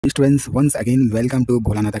Students, once again welcome to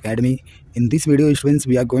Bholanath Academy. In this video, students,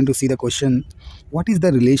 we are going to see the question: what is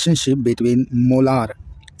the relationship between molar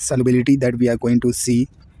solubility that we are going to see?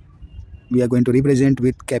 We are going to represent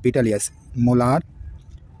with capital S. Molar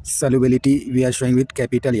solubility we are showing with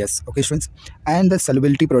capital S. Okay, students, and the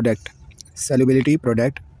solubility product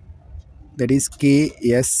that is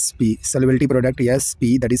KSP. Solubility product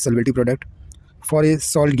SP, that is solubility product for a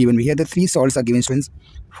salt given. Here the three salts are given, students.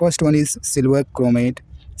 First one is silver chromate,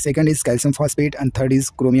 second is calcium phosphate, and third is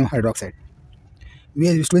chromium hydroxide.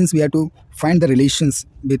 Students, we have to find the relations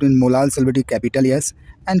between molar solubility capital S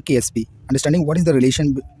and KSP. Understanding what is the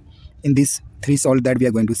relation in these three salts that we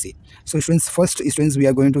are going to see. So students, first students, we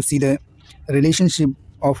are going to see the relationship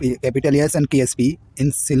of capital S and KSP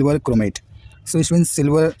in silver chromate. So students,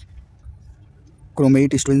 silver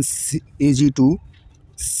chromate, students,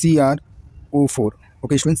 Ag2Cr O4.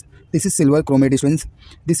 Okay, students, this is silver chromate, students.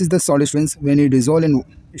 This is the salt, students. When you dissolve in,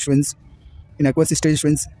 students, in aqueous state,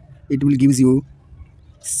 students, it will gives you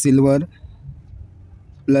silver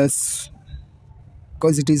plus,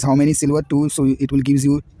 because it is how many silver? 2, so it will gives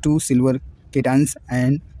you 2 silver cations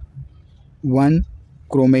and 1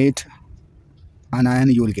 chromate anion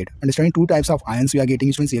you will get. Understanding, 2 types of ions we are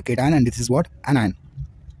getting, students, here cation, and this is what? Anion.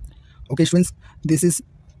 Okay, students, this is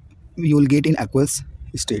you will get in aqueous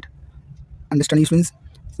state. Understanding, students?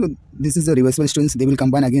 So this is the reversible, students. They will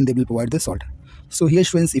combine again, they will provide the salt. So here,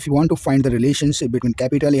 students, if you want to find the relationship between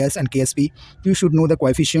capital S and KSP, you should know the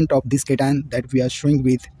coefficient of this cation that we are showing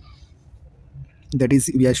with, that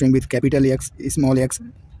is we are showing with capital X, small x.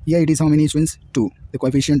 Here it is how many, students? 2. The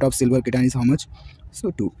coefficient of silver cation is how much?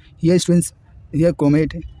 So 2. Here, students, here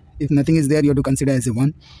chromate, if nothing is there, you have to consider as a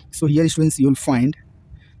 1. So here, students, you will find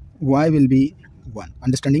Y will be 1.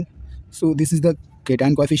 Understanding? So this is the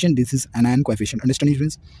cation coefficient, this is anion coefficient. Understanding,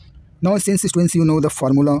 students? Now since, students, you know the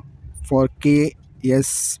formula for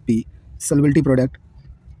KSP solubility product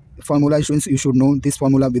formula, students, you should know this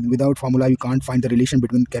formula. Without formula you can't find the relation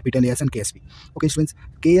between capital S and KSP. Okay, students,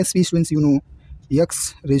 KSP, students, you know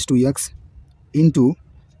x raised to x into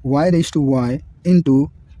y raised to y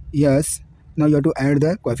into s. Now you have to add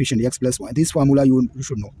the coefficient x plus y. This formula you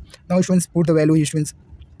should know. Now, students, put the value, students.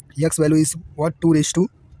 X value is what? 2 raised to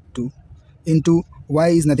 2 into y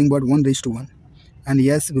is nothing but 1 raised to 1, and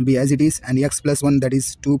s will be as it is, and x plus 1, that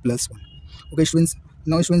is 2 plus 1. Okay, students,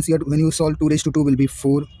 now, students, here when you solve 2 raised to 2 will be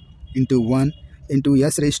 4 into 1 into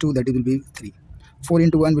s raised to, that it will be 3. 4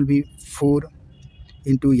 into 1 will be 4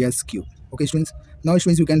 into s cube. Okay, students, now,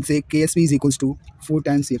 students, you can say KSP is equals to 4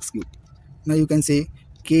 times x cube. Now you can say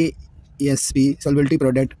KSP solubility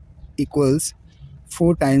product equals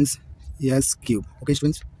 4 times s cube. Okay,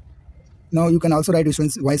 students. Now you can also write,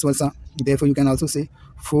 students, vice versa. Therefore you can also say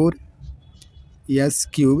 4 s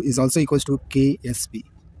cube is also equals to KSP.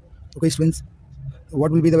 Okay, students,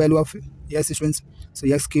 what will be the value of s, students? So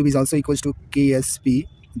s cube is also equals to KSP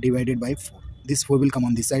divided by 4. This 4 will come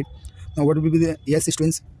on this side. Now what will be the s,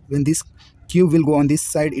 students? When this cube will go on this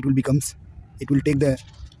side, it will take the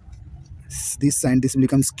this sign, this will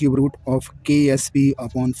becomes cube root of KSP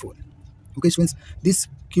upon 4. Okay, students, this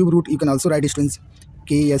cube root you can also write, students,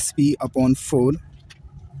 KSP upon 4.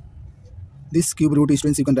 This cube root,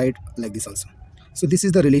 students, you can write like this also. So this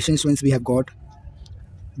is the relation, students, we have got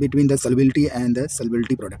between the solubility and the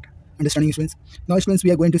solubility product. Understanding, students? Now, students,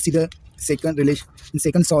 we are going to see the second relation. In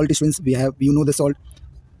second salt, students, we have, you know the salt,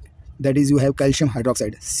 that is you have calcium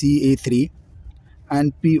hydroxide, Ca3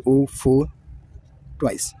 and PO4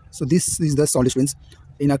 twice. So this is the salt, students.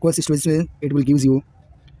 In aqueous situation, it will gives you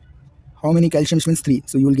how many calcium, students? 3.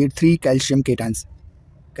 So you will get 3 calcium cations.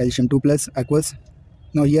 Calcium 2 plus aqueous.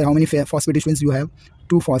 Now here how many phosphate, students? You have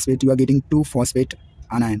 2 phosphate. You are getting 2 phosphate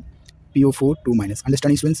anion. PO4 2 minus.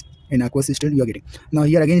 Understanding, students? In aqueous state you are getting. Now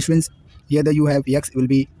here again, students, here you have x will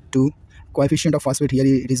be 2. Coefficient of phosphate here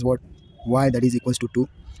it is what? Y, that is equals to 2.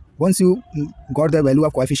 Once you got the value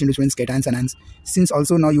of coefficient, students, cations and anions, since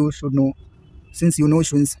also now you should know, since you know,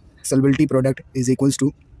 students, solubility product is equals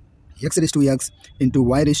to x raised to x into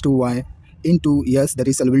y raised to y into s, that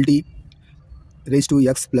is solubility raised to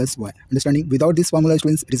x plus y. Understanding? Without this formula,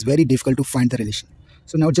 students, it is very difficult to find the relation.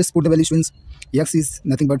 So now just put the value, students. X is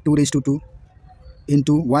nothing but 2 raised to 2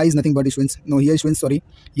 into y is nothing but, students. No, here, students, sorry,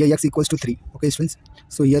 here x equals to 3. Okay, students.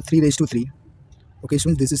 So here 3 raised to 3. Okay,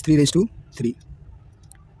 students, this is 3 raised to 3.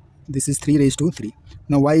 This is 3 raised to 3.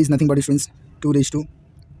 Now y is nothing but, students, 2 raised to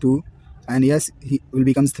 2, and yes, he will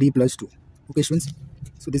becomes 3 plus 2. Okay, students.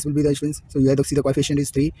 So this will be the, students. So you have to see the coefficient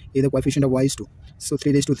is 3. Here the coefficient of y is 2. So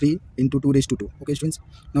 3 raised to 3 into 2 raised to 2. Okay, students.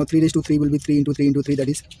 Now 3 raised to 3 will be 3 into 3 into 3, that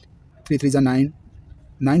is 3 3s are 9.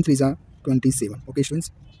 9 3s are 27. Okay,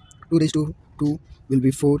 students. 2 raised to 2 will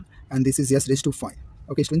be 4, and this is s raised to 5.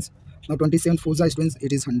 Okay, students. Now 27 4s are students,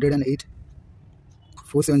 it is 108.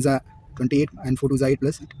 4 7s are 28 and 4 2s are 8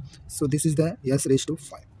 plus 8. So this is the s raised to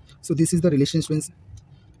 5. So this is the relation, students.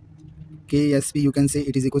 KSP, you can say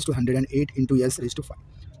it is equals to 108 into s raised to 5.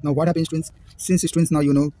 Now what happens, students? Since students, now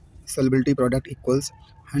you know solubility product equals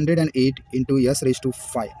 108 into s raised to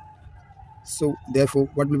 5. So therefore,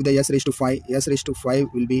 what will be the s raised to 5? S raised to 5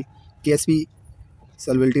 will be KSP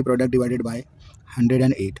solubility product divided by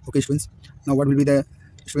 108. Okay, students. Now what will be the,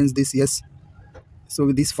 students, this s?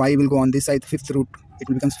 So this 5 will go on this side, fifth root. It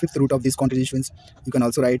will become fifth root of this quantity, students. You can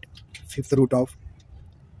also write fifth root of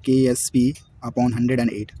KSP upon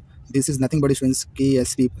 108. This is nothing but, students,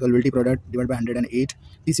 KSP solubility product divided by 108.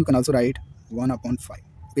 This you can also write 1 upon 5.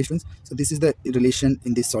 Okay, students. So this is the relation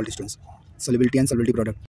in this salt, students. Solubility and solubility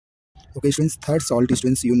product. Okay, students. Third salt,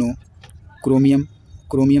 students, you know chromium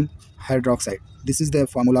hydroxide. This is the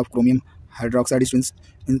formula of chromium hydroxide, students.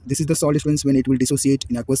 And this is the salt, students, when it will dissociate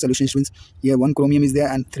in aqueous solution, students. Here 1 chromium is there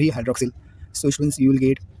and 3 hydroxyl. So students, you will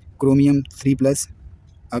get chromium 3 plus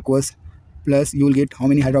aqueous, plus you will get how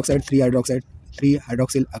many hydroxide? 3 hydroxide, 3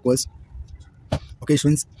 hydroxyl aqueous. Okay,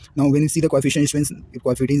 students. Now when you see the coefficient, students, if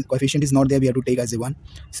coefficient is not there, we have to take as a 1.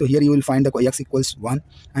 So here you will find the x equals 1,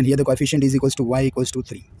 and here the coefficient is equals to y equals to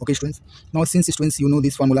 3. Okay, students. Now since, students, you know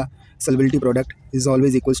this formula, solubility product is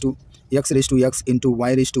always equals to x raised to x into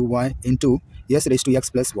y raised to y into s raised to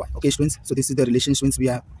x plus y. Okay, students. So this is the relation, students, we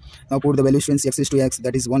have. Now put the value, students, x raised to x,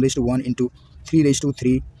 that is 1 raised to 1 into 3 raised to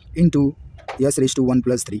 3 into s raised to 1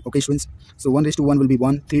 plus 3. Okay, students. So 1 raised to 1 will be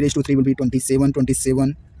 1, 3 raised to 3 will be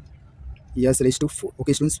 27 s raised to 4.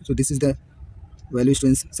 Okay, students. So this is the value,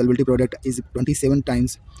 students. Solubility product is 27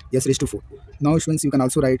 times s raised to 4. Now, students, you can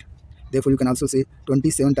also write, therefore you can also say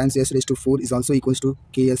 27 times s raised to 4 is also equals to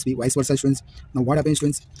KSP, vice versa, students. Now what happens,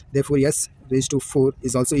 students? Therefore s raised to 4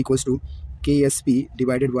 is also equals to KSP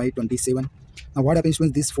divided by 27. Now what happens,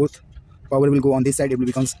 students? This fourth power will go on this side, it will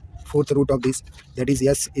becomes fourth root of this, that is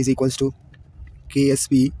s is equals to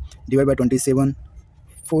KSP divided by 27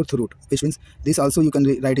 fourth root. Okay, students. This also you can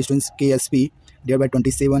write, students, KSP divided by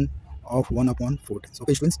 27 of 1 upon 4 times.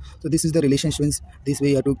 Okay, students. So this is the relation, students. This way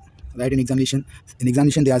you have to write in examination. In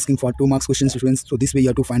examination, they are asking for 2 marks questions, students. So this way you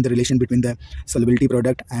have to find the relation between the solubility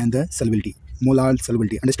product and the solubility, molar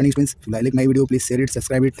solubility. Understanding, students? If you like my video, please share it,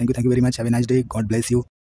 subscribe it. Thank you very much. Have a nice day. God bless you.